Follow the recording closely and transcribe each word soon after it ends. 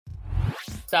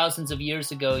Thousands of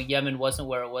years ago, Yemen wasn't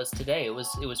where it was today. It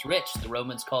was rich. The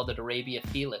Romans called it Arabia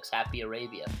Felix, Happy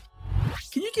Arabia.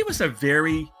 Can you give us a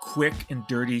very quick and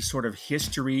dirty sort of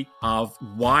history of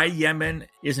why Yemen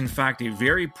is in fact a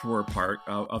very poor part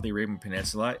of the Arabian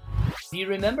Peninsula? You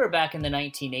remember back in the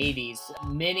 1980s,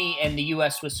 and the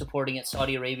U.S. was supporting it,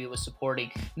 Saudi Arabia was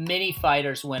supporting, many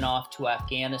fighters went off to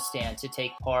Afghanistan to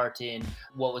take part in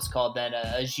what was called then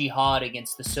a jihad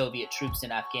against the Soviet troops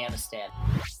in Afghanistan.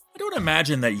 I don't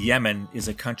imagine that Yemen is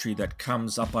a country that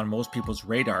comes up on most people's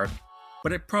radar,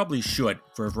 but it probably should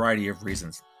for a variety of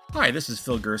reasons. Hi, this is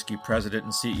Phil Gursky, President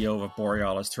and CEO of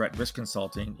Borealis Threat Risk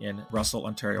Consulting in Russell,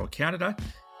 Ontario, Canada,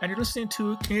 and you're listening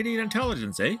to Canadian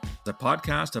Intelligence, the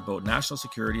podcast about national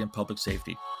security and public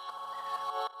safety.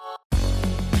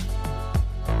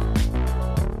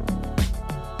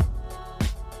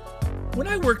 When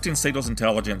I worked in signals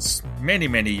intelligence many,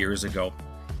 many years ago,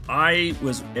 I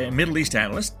was a Middle East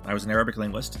analyst. I was an Arabic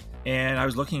linguist, and I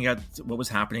was looking at what was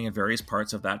happening in various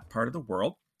parts of that part of the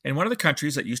world. And one of the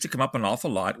countries that used to come up an awful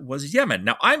lot was Yemen.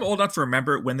 Now, I'm old enough to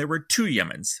remember when there were two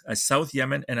Yemens, a South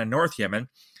Yemen and a North Yemen.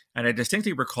 And I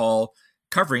distinctly recall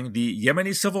covering the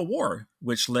Yemeni Civil War,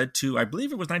 which led to, I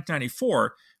believe it was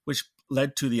 1994, which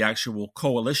led to the actual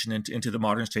coalition into the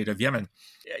modern state of Yemen.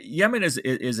 Yemen is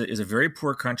a very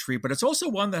poor country, but it's also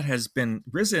one that has been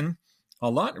risen a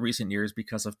lot in recent years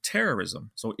because of terrorism,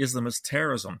 so Islamist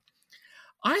terrorism.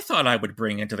 I thought I would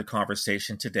bring into the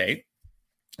conversation today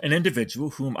an individual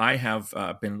whom I have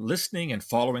been listening and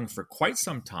following for quite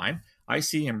some time. I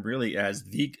see him really as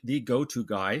the go-to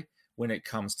guy when it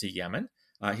comes to Yemen.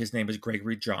 His name is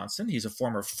Gregory Johnson. He's a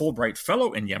former Fulbright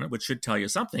Fellow in Yemen, which should tell you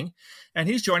something. And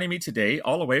he's joining me today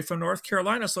all the way from North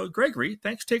Carolina. So, Gregory,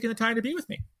 thanks for taking the time to be with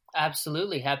me.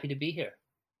 Absolutely. Happy to be here.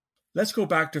 Let's go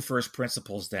back to first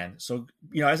principles then. So,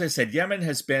 as I said, Yemen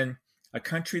has been a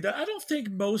country that I don't think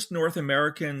most North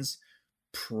Americans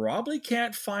probably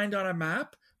can't find on a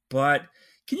map. But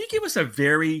can you give us a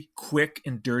very quick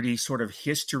and dirty sort of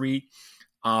history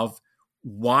of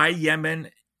why Yemen,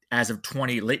 as of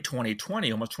late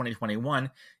 2020, almost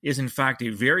 2021, is in fact a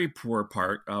very poor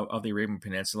part of the Arabian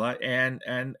Peninsula and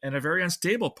a very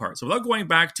unstable part? So without going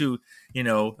back to,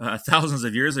 thousands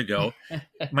of years ago,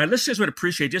 my listeners would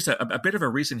appreciate just a bit of a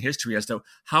recent history as to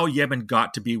how Yemen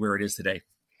got to be where it is today.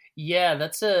 Yeah,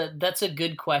 that's a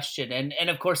good question. And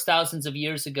of course, thousands of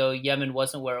years ago, Yemen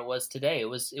wasn't where it was today. It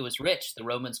was rich. The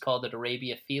Romans called it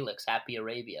Arabia Felix, Happy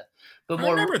Arabia. But I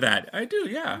remember that. I do,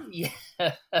 yeah. Yeah.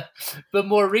 But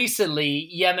more recently,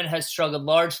 Yemen has struggled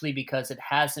largely because it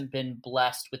hasn't been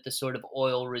blessed with the sort of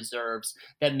oil reserves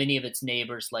that many of its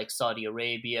neighbors like Saudi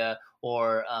Arabia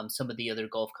or some of the other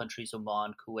Gulf countries,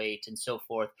 Oman, Kuwait, and so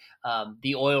forth,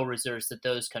 the oil reserves that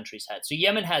those countries had. So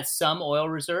Yemen has some oil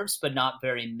reserves, but not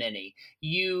very many.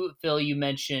 Phil, you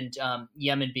mentioned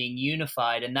Yemen being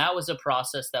unified, and that was a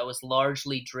process that was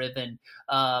largely driven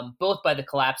both by the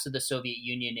collapse of the Soviet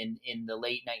Union in the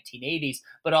late 1980s,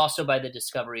 but also by the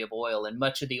discovery of oil. And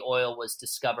much of the oil was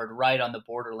discovered right on the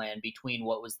borderland between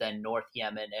what was then North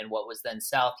Yemen and what was then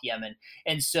South Yemen.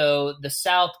 And so the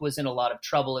South was in a lot of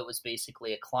trouble. It was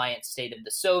basically a client state of the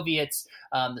Soviets.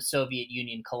 The Soviet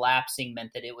Union collapsing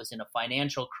meant that it was in a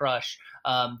financial crush.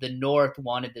 The North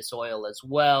wanted this oil as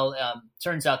well.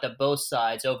 Turns out that both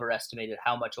sides overestimated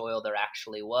how much oil there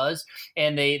actually was.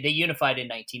 And they unified in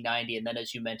 1990. And then,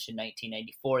 as you mentioned,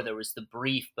 1994, there was the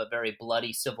brief but very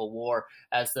bloody civil war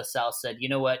as the South said, you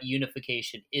know what,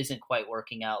 unification isn't quite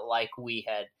working out like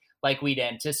we'd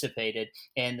anticipated.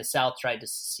 And the South tried to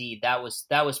secede. That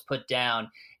was put down.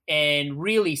 And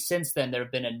really, since then, there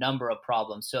have been a number of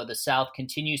problems. So the South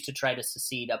continues to try to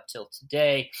secede up till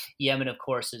today. Yemen, of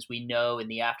course, as we know, in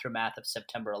the aftermath of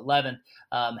September 11th,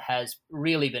 has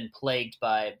really been plagued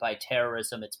by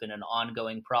terrorism. It's been an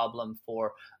ongoing problem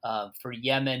for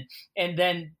Yemen. And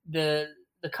then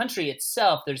the country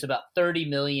itself, there's about 30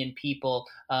 million people,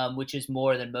 which is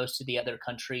more than most of the other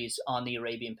countries on the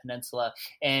Arabian Peninsula.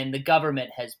 And the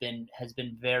government has been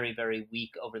very, very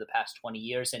weak over the past 20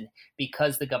 years. And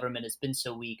because the government has been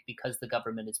so weak, because the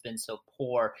government has been so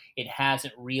poor, it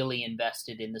hasn't really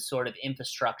invested in the sort of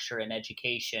infrastructure and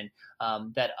education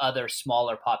that other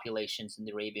smaller populations in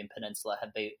the Arabian Peninsula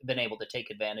have been able to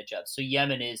take advantage of. So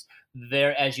Yemen is,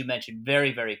 as you mentioned,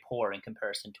 very, very poor in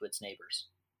comparison to its neighbors.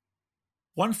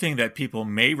 One thing that people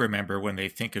may remember when they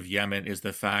think of Yemen is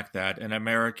the fact that an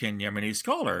American Yemeni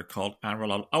scholar called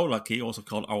Anwar al-Awlaki, also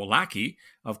called Awlaki,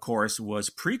 of course, was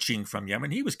preaching from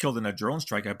Yemen. He was killed in a drone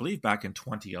strike, I believe, back in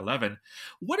 2011.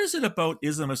 What is it about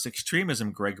Islamist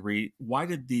extremism, Gregory? Why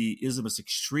did the Islamist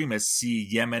extremists see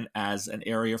Yemen as an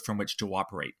area from which to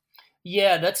operate?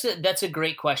 Yeah, that's a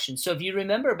great question. So if you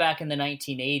remember back in the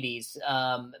 1980s,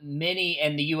 many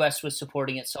and the U.S. was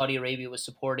supporting it, Saudi Arabia was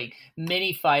supporting.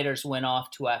 Many fighters went off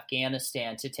to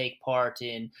Afghanistan to take part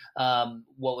in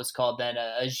what was called then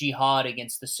a jihad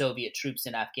against the Soviet troops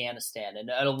in Afghanistan, and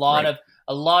Right.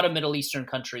 a lot of Middle Eastern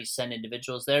countries sent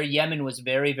individuals there. Yemen was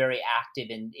very very active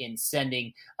in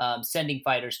sending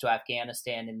fighters to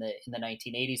Afghanistan in the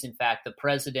 1980s. In fact, the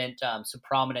president, some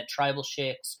prominent tribal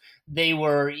sheikhs, they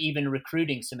were even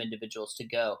recruiting some individuals to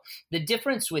go. The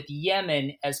difference with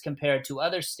Yemen as compared to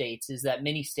other states is that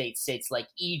many states like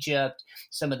Egypt,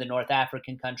 some of the North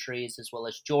African countries, as well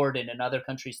as Jordan and other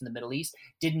countries in the Middle East,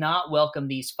 did not welcome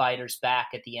these fighters back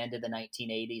at the end of the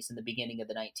 1980s and the beginning of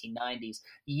the 1990s.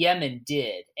 Yemen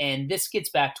did. And this gets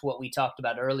back to what we talked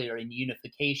about earlier in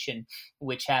unification,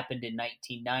 which happened in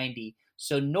 1990.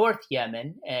 So North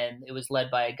Yemen, and it was led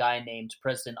by a guy named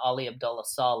President Ali Abdullah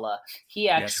Saleh. He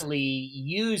Yes. actually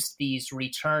used these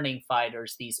returning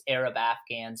fighters, these Arab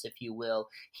Afghans, if you will.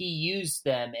 He used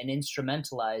them and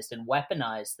instrumentalized and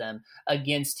weaponized them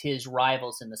against his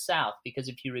rivals in the South. Because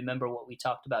if you remember what we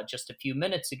talked about just a few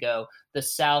minutes ago, the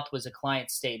South was a client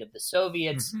state of the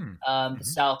Soviets. Hmm. The Hmm.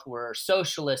 South were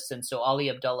socialists. And so Ali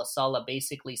Abdullah Saleh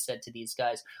basically said to these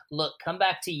guys, look, come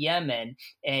back to Yemen,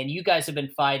 and you guys have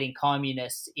been fighting communists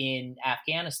in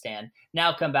Afghanistan.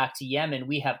 Now come back to Yemen.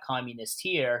 We have communists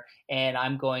here, and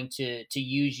I'm going to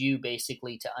use you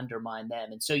basically to undermine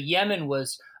them. And so Yemen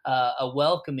was a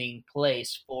welcoming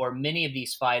place for many of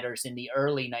these fighters in the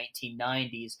early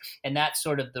 1990s, and that's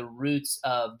sort of the roots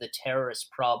of the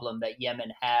terrorist problem that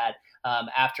Yemen had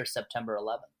after September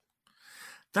 11th.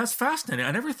 That's fascinating.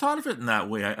 I never thought of it in that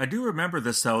way. I do remember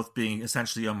the South being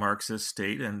essentially a Marxist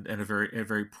state and a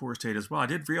very poor state as well. I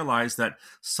did realize that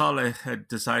Saleh had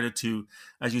decided to,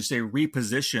 as you say,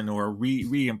 reposition or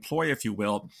re-employ, if you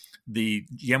will, the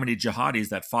Yemeni jihadis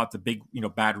that fought the big,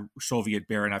 bad Soviet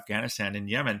bear in Afghanistan and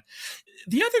Yemen.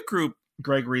 The other group,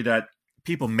 Gregory, that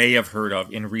people may have heard of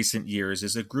in recent years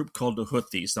is a group called the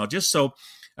Houthis. Now, just so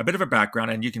a bit of a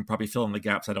background, and you can probably fill in the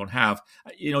gaps I don't have.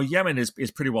 Yemen is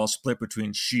pretty well split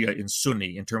between Shia and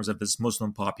Sunni in terms of this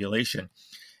Muslim population.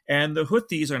 And the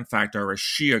Houthis, in fact, are a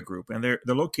Shia group, and they're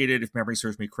located, if memory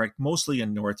serves me correct, mostly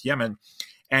in North Yemen.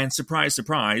 And surprise,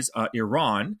 surprise,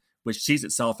 Iran, which sees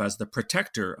itself as the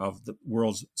protector of the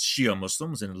world's Shia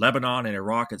Muslims in Lebanon and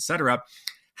Iraq, etc.,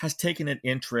 has taken an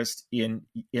interest in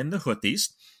the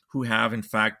Houthis, who have, in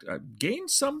fact,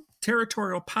 gained some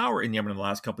territorial power in Yemen in the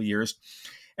last couple of years.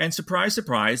 And surprise,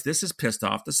 surprise, this has pissed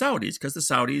off the Saudis because the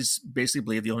Saudis basically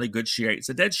believe the only good Shiite is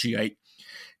a dead Shiite.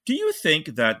 Do you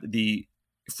think that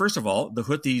first of all, the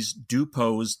Houthis do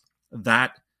pose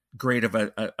that great of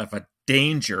a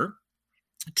danger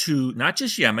to not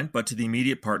just Yemen, but to the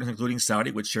immediate partners, including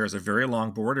Saudi, which shares a very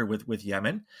long border with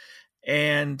Yemen,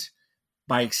 and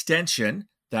by extension,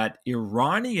 that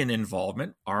Iranian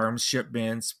involvement, arms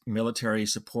shipments, military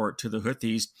support to the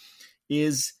Houthis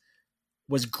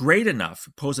was great enough,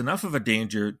 posed enough of a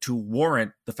danger to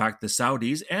warrant the fact the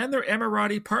Saudis and their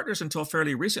Emirati partners until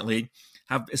fairly recently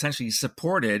have essentially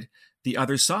supported the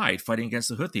other side fighting against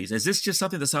the Houthis. Is this just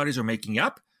something the Saudis are making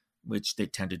up, which they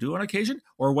tend to do on occasion,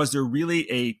 or was there really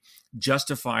a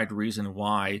justified reason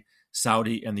why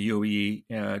Saudi and the UAE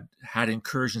had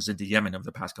incursions into Yemen over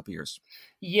the past couple of years?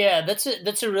 Yeah, that's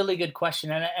a really good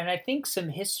question, and I think some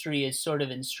history is sort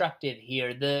of instructive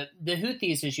here. The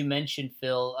Houthis, as you mentioned,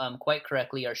 Phil, quite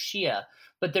correctly, are Shia,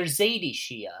 but they're Zaydi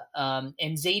Shia,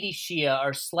 and Zaydi Shia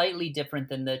are slightly different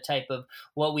than the type of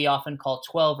what we often call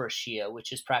Twelver Shia,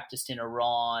 which is practiced in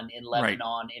Iran, in Lebanon,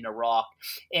 right, in Iraq,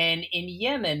 and in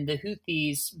Yemen. The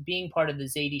Houthis, being part of the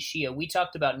Zaydi Shia, we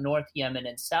talked about North Yemen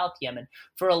and South Yemen.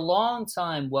 For a long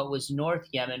time, what was North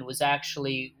Yemen was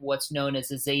actually what's known as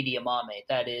a Zaydi Imamate.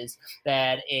 That is,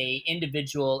 that a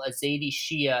individual, a Zaydi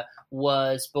Shia,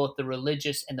 was both the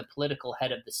religious and the political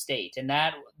head of the state. And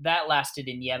that lasted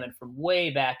in Yemen from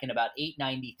way back in about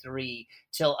 893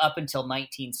 till up until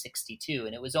 1962.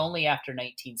 And it was only after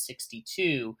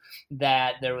 1962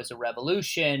 that there was a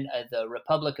revolution, the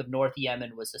Republic of North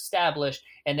Yemen was established,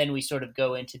 and then we sort of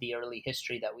go into the early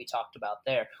history that we talked about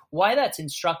there. Why that's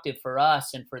instructive for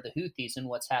us and for the Houthis and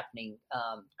what's happening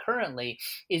currently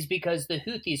is because the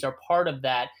Houthis are part of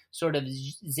that sort of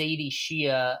Zaydi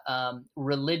Shia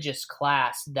religious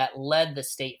class that led the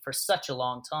state for such a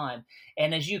long time.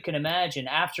 And as you can imagine,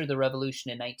 after the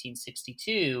revolution in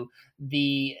 1962,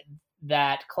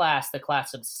 that class, the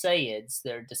class of Sayyids,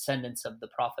 they're descendants of the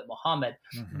Prophet Muhammad,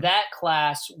 that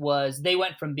class they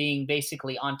went from being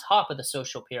basically on top of the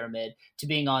social pyramid to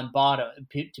being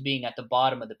at the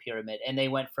bottom of the pyramid. And they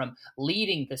went from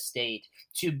leading the state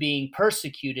to being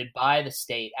persecuted by the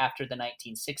state after the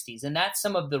 1960s. And that's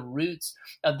some of the roots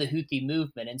of the Houthi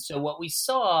movement. And so what we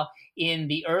saw in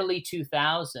the early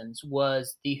 2000s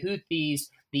was the Houthis,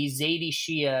 the Zaidi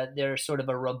Shia, they're sort of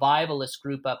a revivalist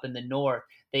group up in the north.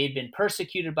 They had been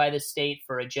persecuted by the state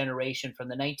for a generation from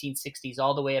the 1960s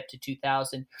all the way up to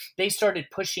 2000. They started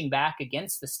pushing back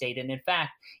against the state. And in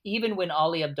fact, even when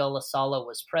Ali Abdullah Saleh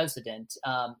was president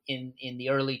in the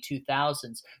early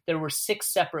 2000s, there were 6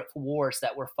 separate wars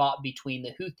that were fought between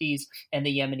the Houthis and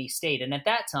the Yemeni state. And at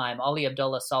that time, Ali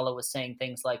Abdullah Saleh was saying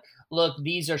things like, look,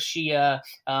 these are Shia,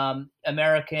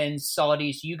 Americans,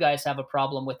 Saudis, you guys have a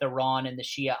problem with Iran and the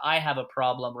Shia. I have a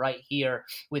problem right here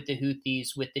with the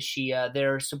Houthis, with the Shia.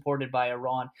 They're supported by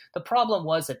Iran. The problem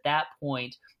was at that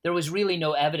point, there was really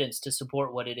no evidence to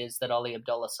support what it is that Ali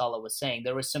Abdullah Saleh was saying.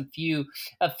 There was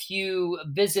a few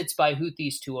visits by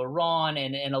Houthis to Iran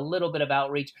and a little bit of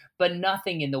outreach, but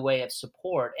nothing in the way of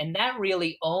support. And that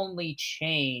really only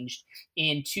changed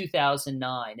in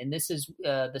 2009. And this is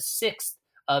the 6th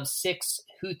of 6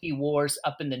 Houthi wars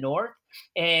up in the north.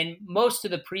 And most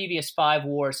of the previous 5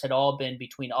 wars had all been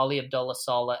between Ali Abdullah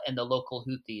Saleh and the local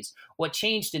Houthis. What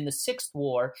changed in the 6th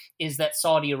war is that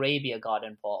Saudi Arabia got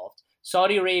involved.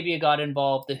 Saudi Arabia got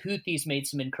involved. The Houthis made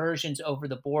some incursions over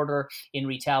the border in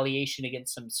retaliation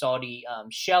against some Saudi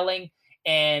shelling.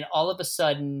 And all of a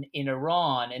sudden in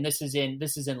Iran, and this is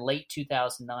in late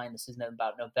 2009, this is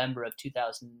about November of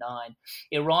 2009,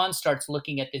 Iran starts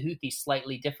looking at the Houthis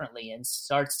slightly differently and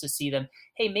starts to see them,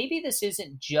 hey, maybe this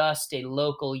isn't just a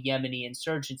local Yemeni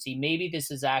insurgency. Maybe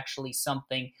this is actually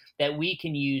something that we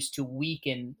can use to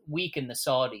weaken the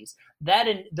Saudis.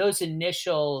 Those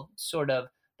initial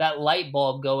that light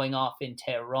bulb going off in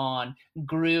Tehran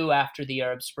grew after the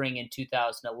Arab Spring in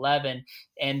 2011.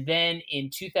 And then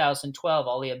in 2012,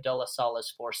 Ali Abdullah Saleh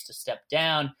is forced to step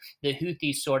down. The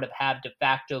Houthis sort of have de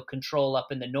facto control up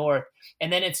in the north.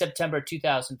 And then in September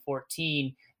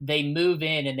 2014, they move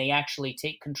in and they actually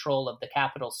take control of the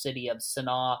capital city of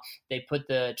Sana'a. They put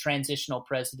the transitional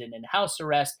president in house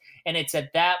arrest. And it's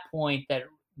at that point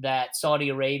that Saudi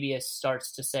Arabia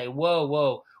starts to say,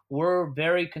 whoa, we're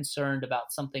very concerned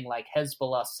about something like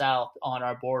Hezbollah South on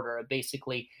our border,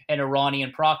 basically an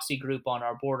Iranian proxy group on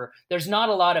our border. There's not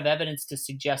a lot of evidence to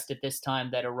suggest at this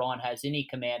time that Iran has any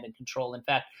command and control. In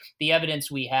fact, the evidence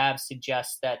we have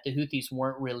suggests that the Houthis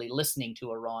weren't really listening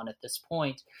to Iran at this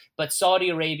point. But Saudi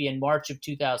Arabia in March of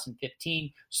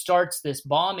 2015 starts this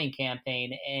bombing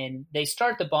campaign, and they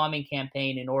start the bombing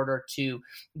campaign in order to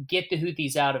get the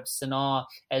Houthis out of Sana'a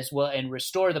as well and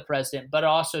restore the president, but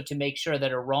also to make sure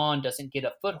that Iran doesn't get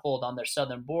a foothold on their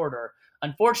southern border.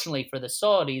 Unfortunately for the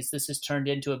Saudis, this has turned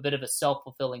into a bit of a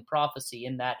self-fulfilling prophecy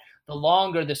in that the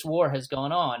longer this war has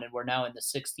gone on, and we're now in the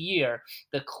 6th year,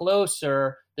 the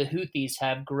closer the Houthis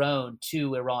have grown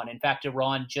to Iran. In fact,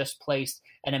 Iran just placed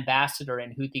an ambassador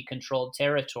in Houthi-controlled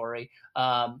territory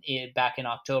back in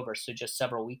October, so just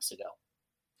several weeks ago.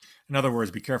 In other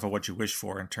words, be careful what you wish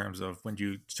for in terms of when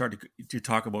you start to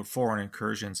talk about foreign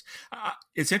incursions.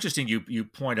 It's interesting you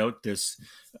point out this,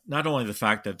 not only the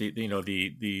fact that the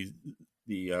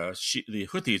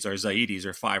Houthis are Zaidis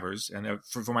or fivers, and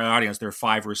for my audience, they're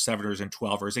fivers, seveners, and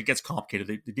 12ers. It gets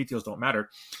complicated. The details don't matter.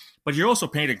 But you're also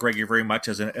painted, Gregory, very much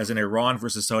as an Iran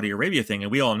versus Saudi Arabia thing.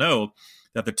 And we all know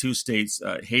that the two states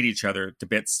hate each other to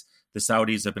bits. The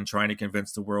Saudis have been trying to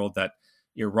convince the world that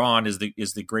Iran is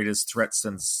the greatest threat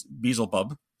since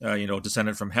Beelzebub,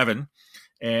 descended from heaven.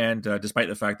 And despite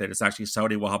the fact that it's actually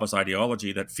Saudi Wahhabist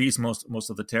ideology that feeds most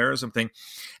of the terrorism thing.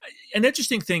 An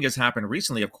interesting thing has happened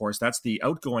recently, of course. That's the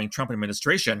outgoing Trump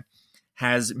administration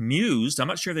has mused, I'm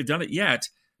not sure they've done it yet,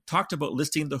 talked about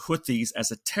listing the Houthis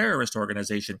as a terrorist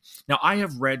organization. Now, I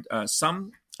have read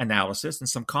some analysis and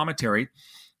some commentary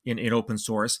in open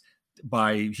source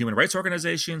by human rights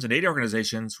organizations and aid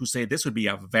organizations who say this would be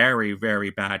a very, very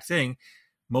bad thing,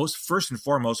 first and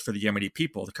foremost for the Yemeni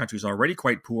people. The country is already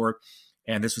quite poor,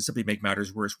 and this would simply make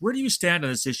matters worse. Where do you stand on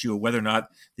this issue of whether or not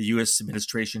the U.S.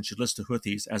 administration should list the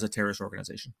Houthis as a terrorist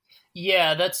organization?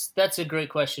 Yeah, that's a great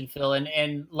question, Phil.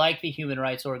 And like the human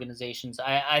rights organizations,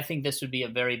 I think this would be a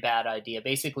very bad idea,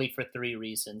 basically for 3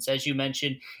 reasons. As you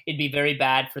mentioned, it'd be very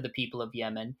bad for the people of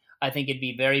Yemen. I think it'd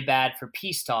be very bad for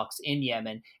peace talks in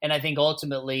Yemen. And I think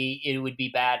ultimately it would be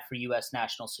bad for U.S.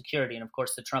 national security. And of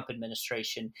course, the Trump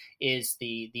administration is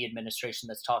the administration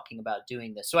that's talking about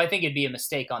doing this. So I think it'd be a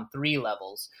mistake on 3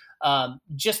 levels.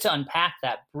 Just to unpack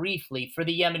that briefly, for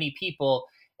the Yemeni people,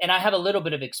 and I have a little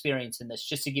bit of experience in this.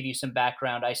 Just to give you some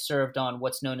background, I served on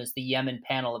what's known as the Yemen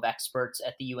Panel of Experts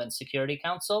at the UN Security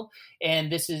Council.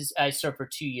 And I served for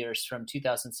 2 years from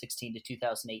 2016 to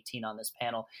 2018 on this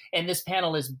panel. And this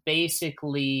panel is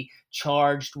basically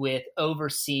charged with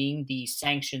overseeing the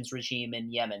sanctions regime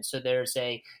in Yemen. So there's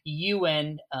a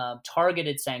UN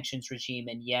targeted sanctions regime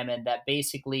in Yemen that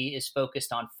basically is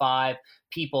focused on 5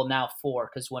 people, now 4,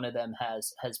 because one of them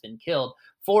has been killed.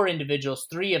 4 individuals,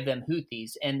 3 of them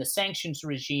Houthis, and the sanctions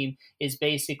regime is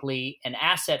basically an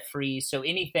asset freeze. So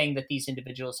anything that these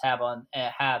individuals have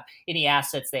any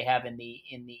assets they have in the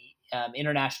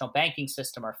international banking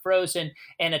system are frozen,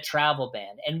 and a travel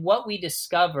ban. And what we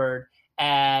discovered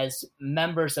as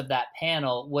members of that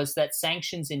panel was that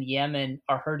sanctions in Yemen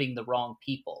are hurting the wrong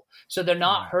people. So they're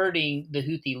not hurting the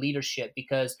Houthi leadership,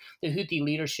 because the Houthi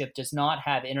leadership does not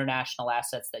have international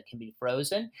assets that can be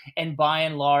frozen. And by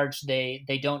and large,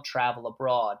 they don't travel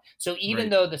abroad. So even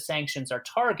though the sanctions are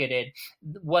targeted,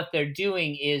 what they're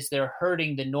doing is they're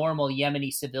hurting the normal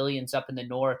Yemeni civilians up in the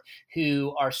north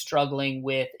who are struggling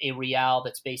with a rial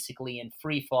that's basically in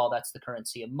free fall. That's the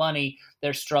currency of money.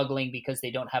 They're struggling because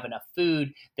they don't have enough food.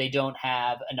 They don't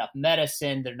have enough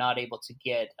medicine. They're not able to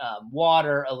get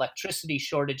water, electricity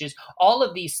shortages. All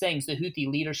of these things the Houthi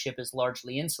leadership is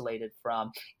largely insulated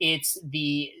from. It's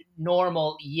the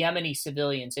normal Yemeni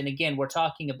civilians. And again, we're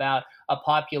talking about a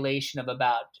population of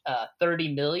about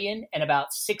 30 million, and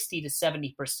about 60 to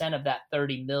 70% of that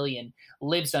 30 million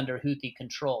lives under Houthi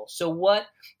control. So what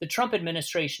the Trump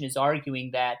administration is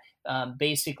arguing that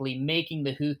basically making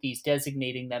the Houthis,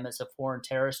 designating them as a foreign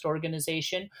terrorist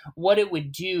organization, what it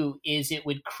would do is it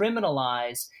would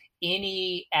criminalize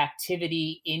any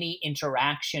activity, any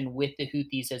interaction with the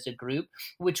Houthis as a group,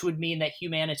 which would mean that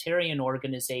humanitarian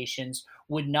organizations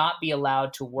would not be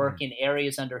allowed to work in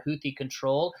areas under Houthi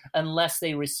control unless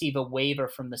they receive a waiver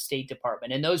from the State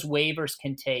Department. And those waivers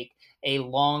can take a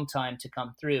long time to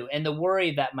come through. And the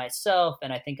worry that myself,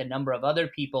 and I think a number of other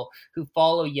people who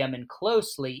follow Yemen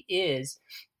closely, is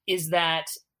that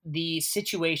the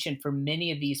situation for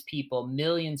many of these people,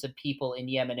 millions of people in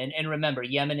Yemen, and remember,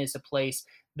 Yemen is a place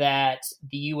that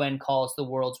the UN calls the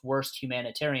world's worst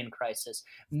humanitarian crisis.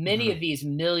 Many of these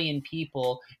million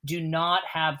people do not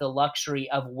have the luxury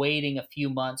of waiting a few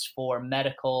months for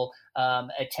medical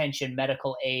attention,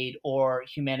 medical aid, or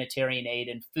humanitarian aid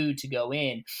and food to go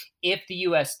in. If the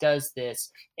U.S. does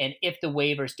this, and if the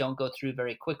waivers don't go through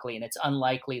very quickly, and it's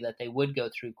unlikely that they would go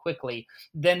through quickly,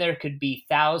 then there could be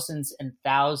thousands and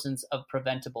thousands of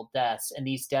preventable deaths, and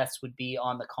these deaths would be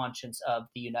on the conscience of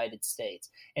the United States.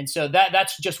 And so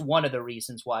that's just one of the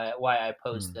reasons why I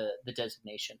oppose the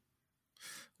designation.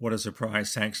 What a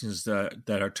surprise! Sanctions that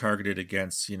are targeted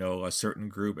against a certain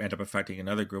group end up affecting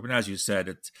another group. And as you said,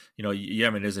 it's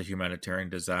Yemen is a humanitarian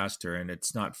disaster, and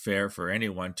it's not fair for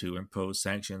anyone to impose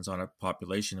sanctions on a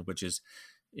population which is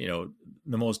the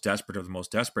most desperate of the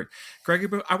most desperate. Gregory,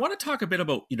 but I want to talk a bit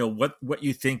about what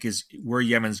you think is where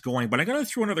Yemen's going. But I'm going to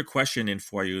throw another question in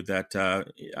for you that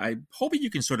I'm hoping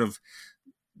you can sort of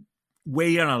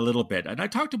weigh in on a little bit. And I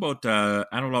talked about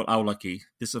Anwar al-Awlaki.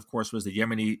 This, of course, was the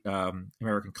Yemeni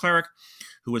American cleric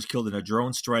who was killed in a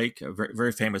drone strike. A very,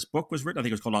 very famous book was written. I think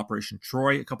it was called Operation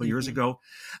Troy a couple of years ago.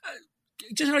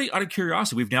 Just out of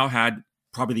curiosity, we've now had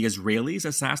probably the Israelis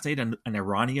assassinate an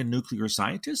Iranian nuclear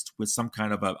scientist with some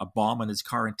kind of a bomb in his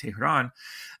car in Tehran.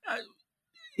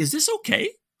 Is this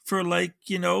okay for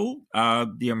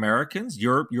the Americans,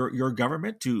 your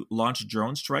government, to launch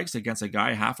drone strikes against a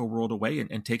guy half a world away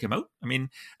and take him out? I mean,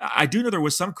 I do know there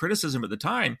was some criticism at the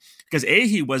time because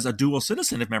he was a dual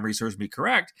citizen, if memory serves me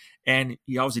correct, and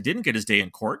he obviously didn't get his day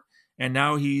in court. And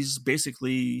now he's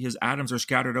basically, his atoms are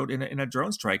scattered out in a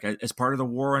drone strike as part of the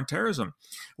war on terrorism.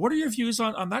 What are your views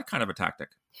on that kind of a tactic?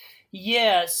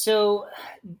 Yeah, so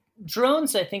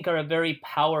drones, I think, are a very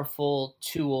powerful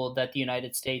tool that the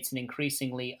United States and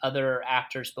increasingly other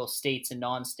actors, both states and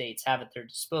non-states, have at their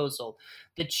disposal.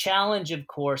 The challenge, of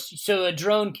course, so a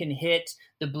drone can hit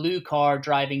the blue car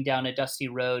driving down a dusty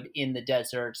road in the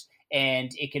desert,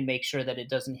 and it can make sure that it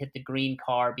doesn't hit the green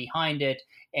car behind it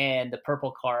and the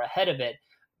purple car ahead of it.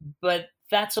 But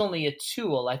that's only a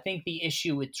tool. I think the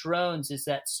issue with drones is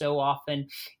that so often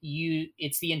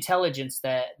it's the intelligence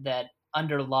that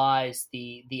underlies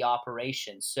the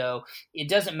operation. So it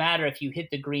doesn't matter if you hit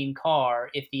the green car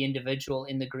if the individual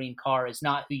in the green car is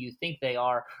not who you think they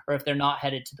are, or if they're not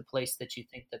headed to the place that you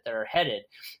think that they're headed.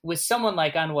 With someone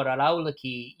like Anwar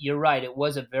al-Awlaki, you're right, it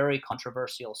was a very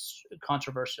controversial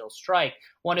strike.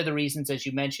 One of the reasons, as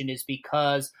you mentioned, is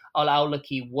because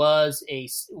al-Awlaki was a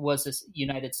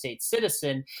United States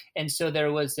citizen, and so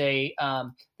there was a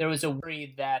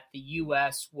worry that the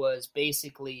U.S. was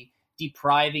basically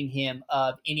depriving him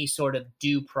of any sort of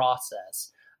due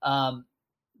process.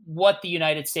 What the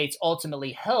United States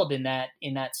ultimately held in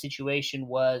that situation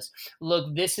was,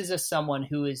 look, this is someone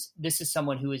who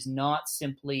is not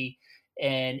simply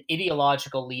an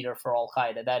ideological leader for Al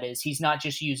Qaeda. That is, he's not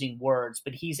just using words,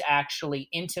 but he's actually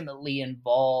intimately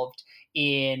involved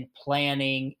in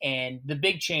planning. And the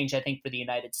big change, I think, for the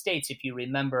United States, if you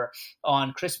remember,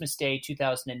 on Christmas Day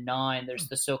 2009, there's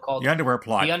the so-called the underwear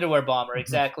plot, the underwear bomber,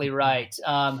 exactly right,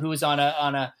 who was on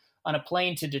a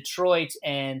plane to Detroit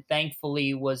and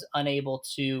thankfully was unable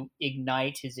to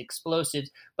ignite his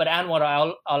explosives. But Anwar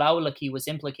al-Awlaki was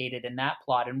implicated in that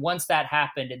plot. And once that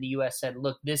happened and the U.S. said,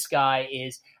 look, this guy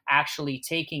is actually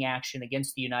taking action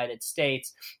against the United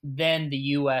States, then the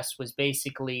U.S. was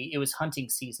basically, it was hunting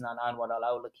season on Anwar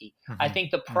al-Awlaki. I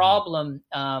think the problem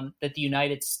that the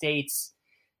United States,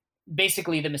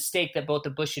 basically the mistake that both the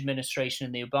Bush administration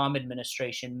and the Obama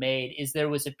administration made, is there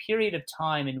was a period of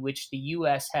time in which the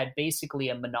U.S. had basically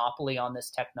a monopoly on this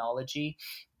technology,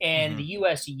 and the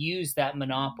U.S. used that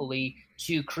monopoly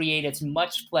to create as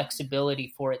much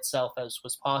flexibility for itself as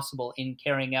was possible in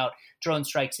carrying out drone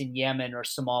strikes in Yemen or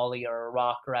Somalia or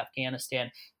Iraq or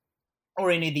Afghanistan or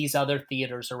any of these other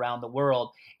theaters around the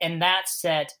world. And that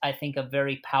set, I think, a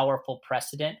very powerful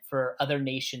precedent for other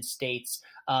nation states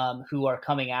who are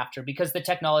coming after, because the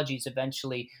technology is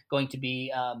eventually going to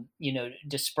be,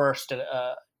 dispersed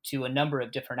to a number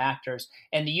of different actors.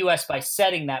 And the U.S., by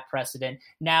setting that precedent,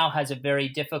 now has a very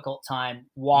difficult time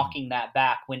walking that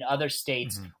back when other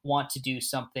states want to do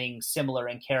something similar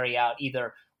and carry out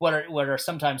either what are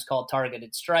sometimes called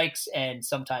targeted strikes and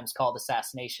sometimes called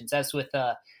assassinations. As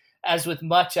with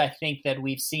much, I think, that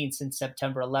we've seen since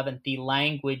September 11th, the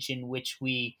language in which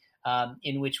we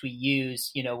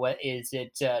use, what is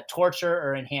it, torture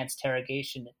or enhanced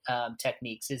interrogation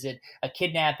techniques? Is it a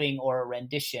kidnapping or a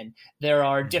rendition? There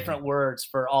are different words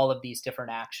for all of these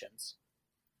different actions.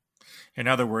 In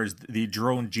other words, the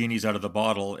drone genie's out of the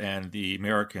bottle, and the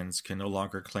Americans can no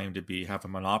longer claim to have a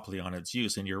monopoly on its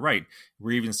use. And you're right.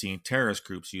 We're even seeing terrorist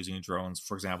groups using drones,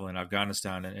 for example, in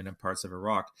Afghanistan and in parts of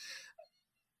Iraq.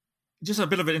 Just a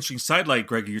bit of an interesting sidelight,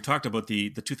 Greg. You talked about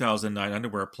the 2009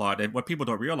 underwear plot, and what people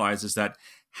don't realize is that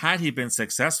had he been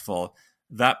successful,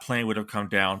 that plane would have come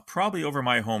down probably over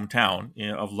my hometown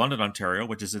of London, Ontario,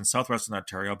 which is in southwestern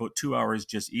Ontario, about 2 hours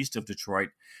just east of Detroit,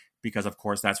 because of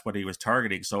course that's what he was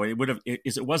targeting. So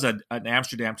it was an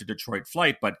Amsterdam to Detroit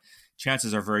flight, but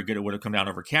chances are very good it would have come down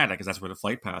over Canada because that's where the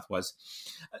flight path was.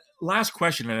 Last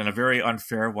question, and a very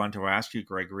unfair one to ask you,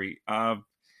 Gregory.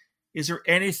 Is there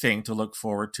anything to look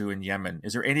forward to in Yemen?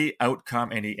 Is there any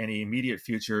outcome, any immediate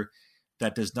future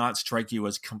that does not strike you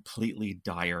as completely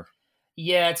dire?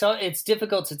 Yeah, it's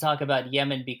difficult to talk about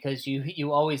Yemen because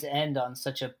you always end on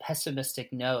such a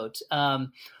pessimistic note.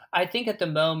 I think at the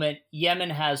moment, Yemen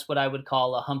has what I would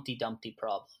call a Humpty Dumpty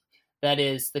problem. That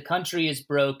is, the country is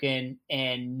broken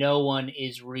and no one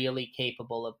is really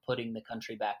capable of putting the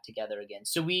country back together again.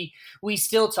 So we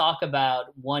still talk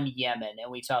about one Yemen,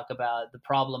 and we talk about the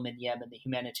problem in Yemen, the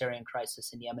humanitarian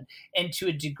crisis in Yemen. And to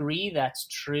a degree, that's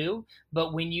true.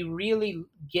 But when you really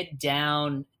get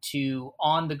down to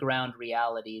on-the-ground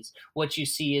realities, what you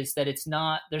see is that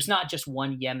there's not just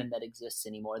one Yemen that exists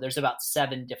anymore. There's about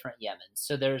 7 different Yemens.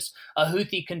 So there's a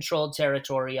Houthi-controlled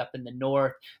territory up in the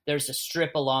north. There's a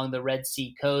strip along the Red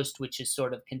Sea coast, which is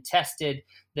sort of contested.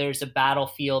 There's a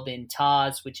battlefield in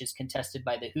Taz, which is contested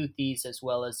by the Houthis, as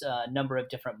well as a number of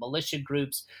different militia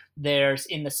groups. There's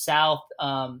in the south,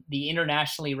 the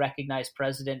internationally recognized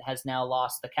president has now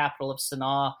lost the capital of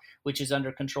Sana'a, which is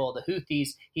under control of the Houthis.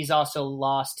 He's also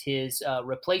lost his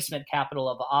replacement capital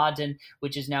of Aden,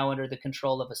 which is now under the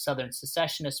control of a southern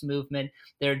secessionist movement.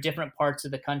 There are different parts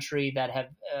of the country that have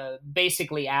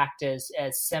basically act as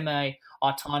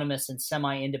semi-autonomous and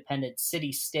semi-independent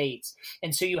city-states.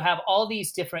 And so you have all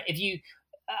these different,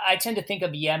 I tend to think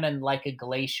of Yemen like a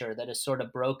glacier that is sort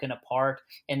of broken apart,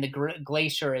 and the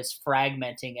glacier is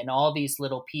fragmenting, and all these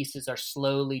little pieces are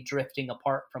slowly drifting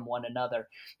apart from one another.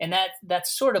 And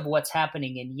that's sort of what's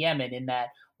happening in Yemen, in that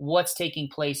what's taking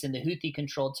place in the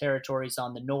Houthi-controlled territories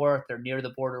on the north or near the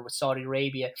border with Saudi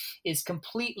Arabia is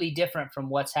completely different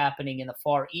from what's happening in the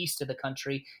far east of the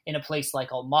country in a place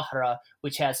like Al-Mahra,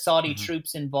 which has Saudi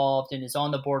troops involved and is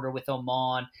on the border with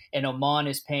Oman, and Oman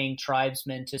is paying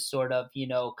tribesmen to sort of,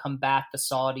 combat the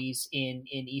Saudis in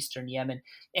eastern Yemen.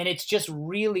 And it's just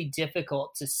really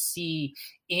difficult to see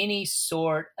any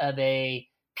sort of a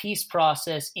peace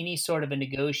process, any sort of a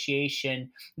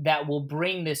negotiation that will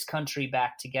bring this country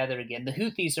back together again. The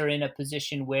Houthis are in a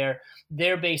position where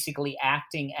they're basically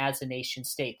acting as a nation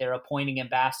state. They're appointing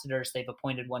ambassadors. They've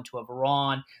appointed one to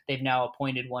Iran. They've now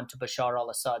appointed one to Bashar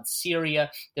al-Assad's Syria.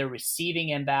 They're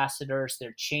receiving ambassadors.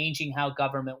 They're changing how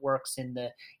government works in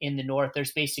the north.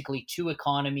 There's basically two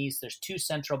economies. There's two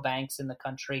central banks in the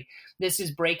country. This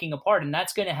is breaking apart, and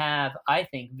that's going to have, I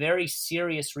think, very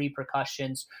serious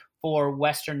repercussions for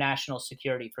Western national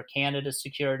security, for Canada's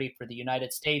security, for the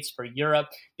United States, for Europe,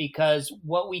 because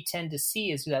what we tend to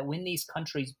see is that when these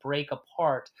countries break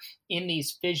apart in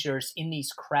these fissures, in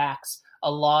these cracks,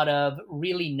 a lot of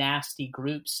really nasty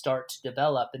groups start to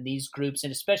develop. And these groups,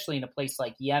 and especially in a place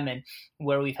like Yemen,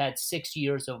 where we've had 6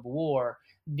 years of war,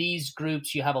 these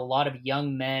groups, you have a lot of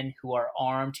young men who are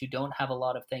armed, who don't have a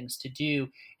lot of things to do.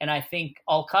 And I think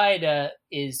Al-Qaeda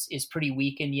is pretty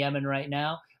weak in Yemen right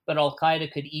now, but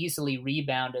Al-Qaeda could easily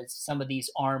rebound as some of these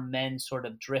armed men sort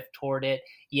of drift toward it.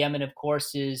 Yemen, of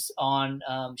course, is on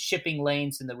shipping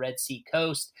lanes in the Red Sea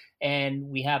coast, and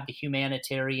we have the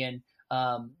humanitarian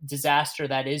disaster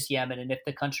that is Yemen. And if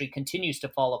the country continues to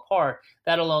fall apart,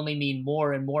 that'll only mean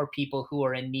more and more people who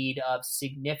are in need of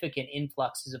significant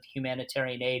influxes of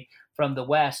humanitarian aid from the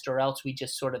West, or else we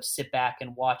just sort of sit back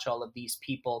and watch all of these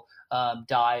people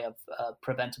die of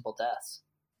preventable deaths.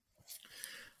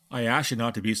 I asked you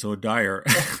not to be so dire,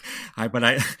 but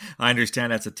I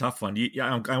understand that's a tough one.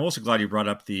 I'm also glad you brought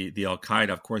up the Al-Qaeda.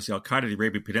 Of course, the Al-Qaeda, the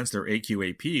Arabian Peninsula, or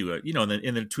AQAP,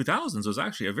 in the 2000s was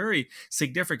actually a very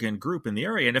significant group in the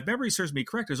area. And if memory serves me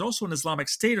correct, there's also an Islamic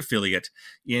State affiliate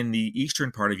in the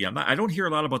eastern part of Yemen. I don't hear a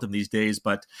lot about them these days,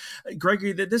 but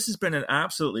Gregory, this has been an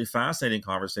absolutely fascinating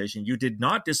conversation. You did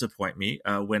not disappoint me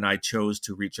when I chose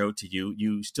to reach out to you.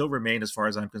 You still remain, as far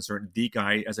as I'm concerned, the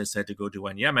guy, as I said, to go to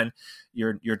on Yemen.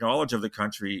 Your knowledge of the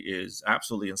country is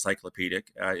absolutely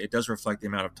encyclopedic. It does reflect the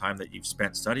amount of time that you've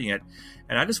spent studying it.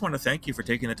 And I just want to thank you for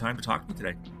taking the time to talk to me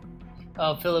today.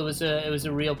 Oh, Phil, it was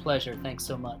a real pleasure. Thanks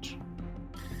so much.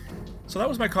 So that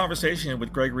was my conversation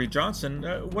with Gregory Johnson.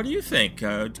 What do you think?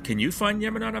 Can you find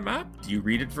Yemen on a map? Do you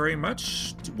read it very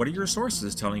much? What are your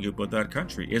sources telling you about that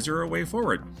country? Is there a way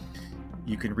forward?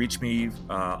 You can reach me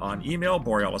on email,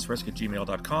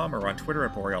 borealisrisk@gmail.com, or on Twitter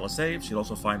 @borealisaves. You'll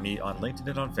also find me on LinkedIn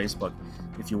and on Facebook.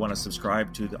 If you want to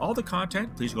subscribe to all the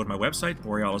content, please go to my website,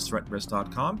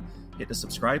 borealisthreatrisk.com, hit the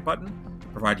subscribe button,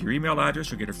 provide your email address,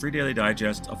 you'll get a free daily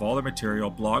digest of all the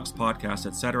material, blogs, podcasts,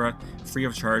 etc., free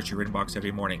of charge to your inbox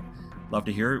every morning. Love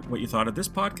to hear what you thought of this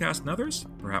podcast and others,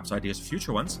 perhaps ideas for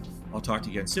future ones. I'll talk to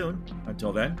you again soon.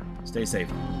 Until then, stay safe.